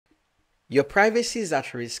Your privacy is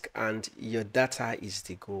at risk and your data is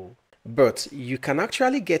the goal. But you can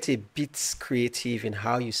actually get a bit creative in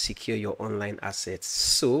how you secure your online assets.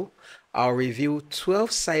 So, I'll review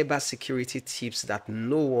 12 cybersecurity tips that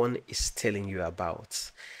no one is telling you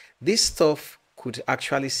about. This stuff could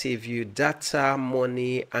actually save you data,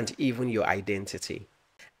 money, and even your identity.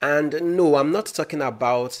 And no, I'm not talking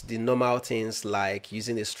about the normal things like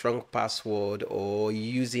using a strong password or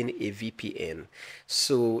using a VPN.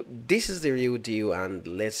 So, this is the real deal, and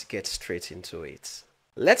let's get straight into it.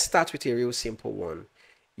 Let's start with a real simple one.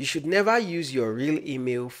 You should never use your real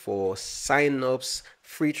email for signups,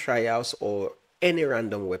 free trials, or any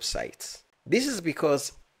random website. This is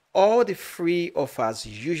because all the free offers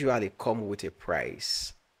usually come with a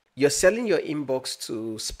price. You're selling your inbox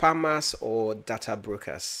to spammers or data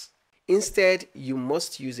brokers. Instead, you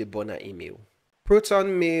must use a burner email.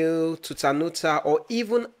 Proton Mail, Tutanota, or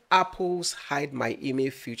even Apple's Hide My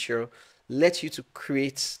Email feature let you to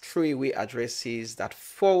create throwaway addresses that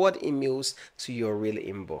forward emails to your real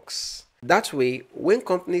inbox. That way, when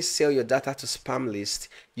companies sell your data to spam lists,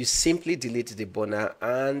 you simply delete the burner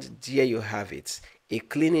and there you have it, a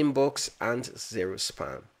clean inbox and zero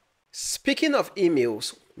spam. Speaking of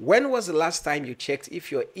emails, when was the last time you checked if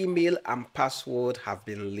your email and password have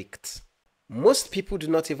been leaked? Most people do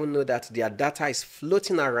not even know that their data is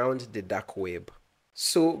floating around the dark web.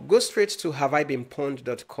 So go straight to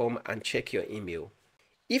haveibeenpwned.com and check your email.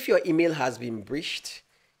 If your email has been breached,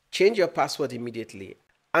 change your password immediately.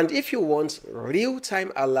 And if you want real-time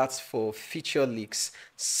alerts for feature leaks,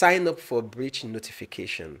 sign up for breach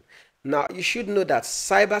notification. Now, you should know that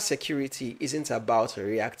cybersecurity isn't about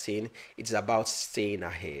reacting, it's about staying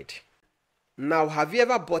ahead. Now, have you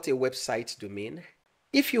ever bought a website domain?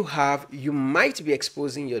 If you have, you might be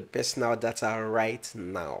exposing your personal data right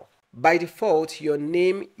now. By default, your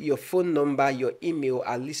name, your phone number, your email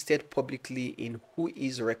are listed publicly in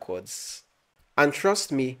WHOIS records. And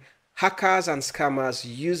trust me, hackers and scammers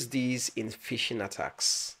use these in phishing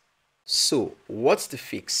attacks. So, what's the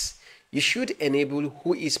fix? You should enable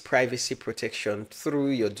WHOIS privacy protection through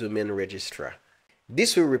your domain registrar.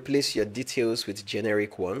 This will replace your details with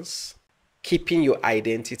generic ones, keeping your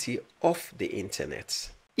identity off the internet.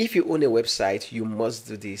 If you own a website, you must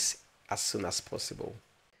do this as soon as possible.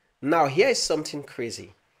 Now, here is something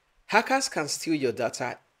crazy. Hackers can steal your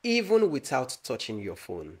data even without touching your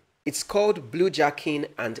phone. It's called bluejacking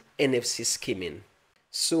and NFC skimming.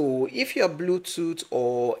 So, if your Bluetooth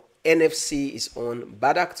or NFC is on,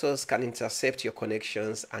 bad actors can intercept your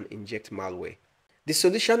connections and inject malware. The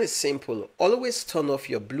solution is simple. Always turn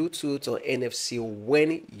off your Bluetooth or NFC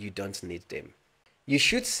when you don't need them. You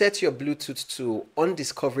should set your Bluetooth to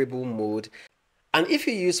undiscoverable mode. And if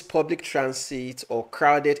you use public transit or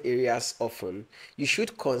crowded areas often, you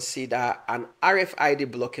should consider an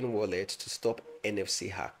RFID blocking wallet to stop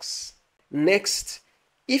NFC hacks. Next,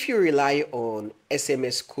 if you rely on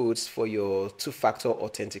SMS codes for your two-factor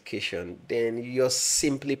authentication, then you're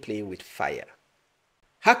simply playing with fire.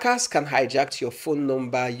 Hackers can hijack your phone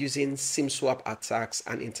number using SIM swap attacks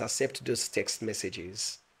and intercept those text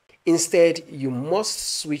messages. Instead, you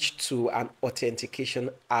must switch to an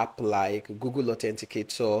authentication app like Google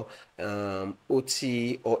Authenticator,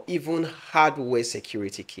 OT, or even hardware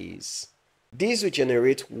security keys. These will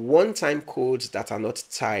generate one-time codes that are not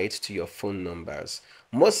tied to your phone numbers.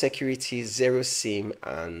 More security, zero SIM,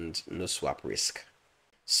 and no swap risk.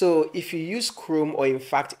 So if you use Chrome or in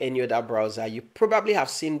fact any other browser, you probably have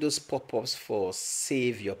seen those pop-ups for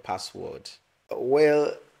save your password.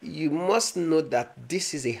 Well, you must know that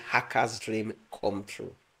this is a hacker's dream come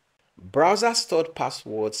true. Browser stored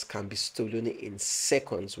passwords can be stolen in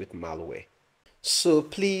seconds with malware. So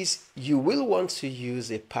please, you will want to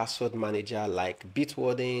use a password manager like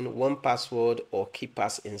Bitwarden, 1Password, or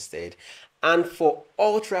KeePass instead. And for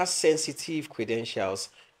ultra sensitive credentials,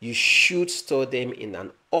 you should store them in an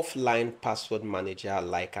offline password manager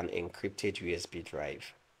like an encrypted USB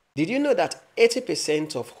drive. Did you know that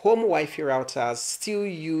 80% of home Wi-Fi routers still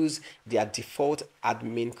use their default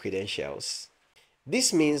admin credentials?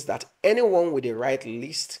 This means that anyone with the right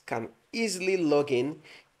list can easily log in,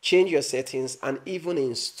 change your settings, and even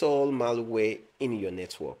install malware in your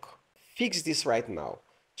network. Fix this right now.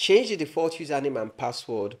 Change the default username and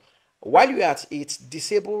password. While you're at it,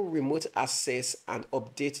 disable remote access and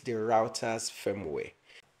update the router's firmware.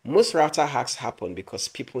 Most router hacks happen because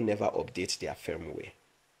people never update their firmware.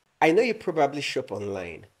 I know you probably shop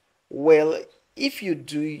online. Well, if you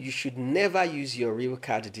do, you should never use your real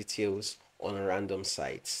card details on random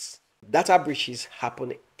sites. Data breaches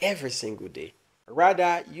happen every single day.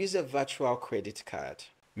 Rather, use a virtual credit card.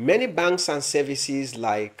 Many banks and services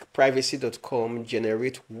like privacy.com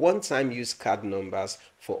generate one-time use card numbers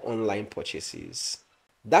for online purchases.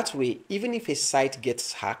 That way, even if a site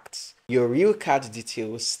gets hacked, your real card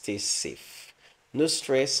details stay safe. No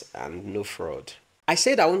stress and no fraud. I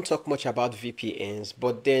said I won't talk much about VPNs,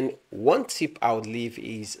 but then one tip I would leave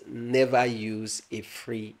is never use a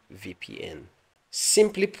free VPN.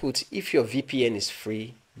 Simply put, if your VPN is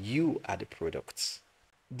free, you are the product.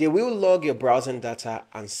 They will log your browsing data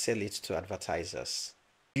and sell it to advertisers.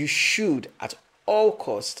 You should, at all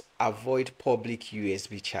costs, avoid public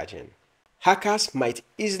USB charging. Hackers might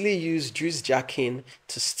easily use juice jacking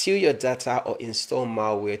to steal your data or install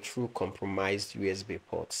malware through compromised USB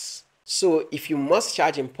ports. So if you must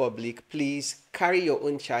charge in public, please carry your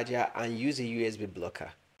own charger and use a USB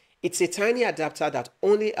blocker. It's a tiny adapter that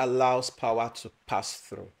only allows power to pass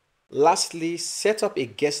through. Lastly, set up a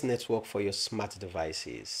guest network for your smart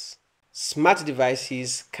devices. Smart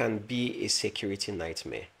devices can be a security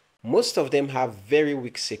nightmare. Most of them have very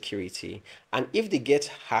weak security, and if they get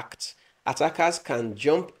hacked, attackers can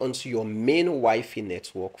jump onto your main Wi-Fi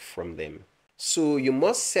network from them. So you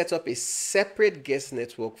must set up a separate guest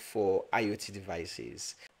network for IoT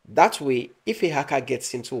devices. That way, if a hacker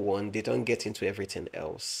gets into one, they don't get into everything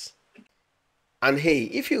else. And hey,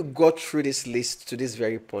 if you got through this list to this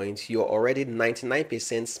very point, you're already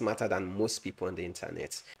 99% smarter than most people on the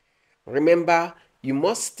internet. Remember, you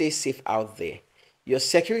must stay safe out there. Your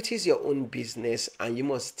security is your own business and you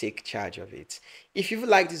must take charge of it. If you've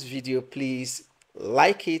liked this video, please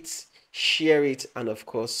like it, share it, and of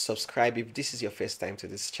course, subscribe if this is your first time to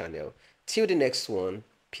this channel. Till the next one,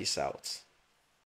 peace out.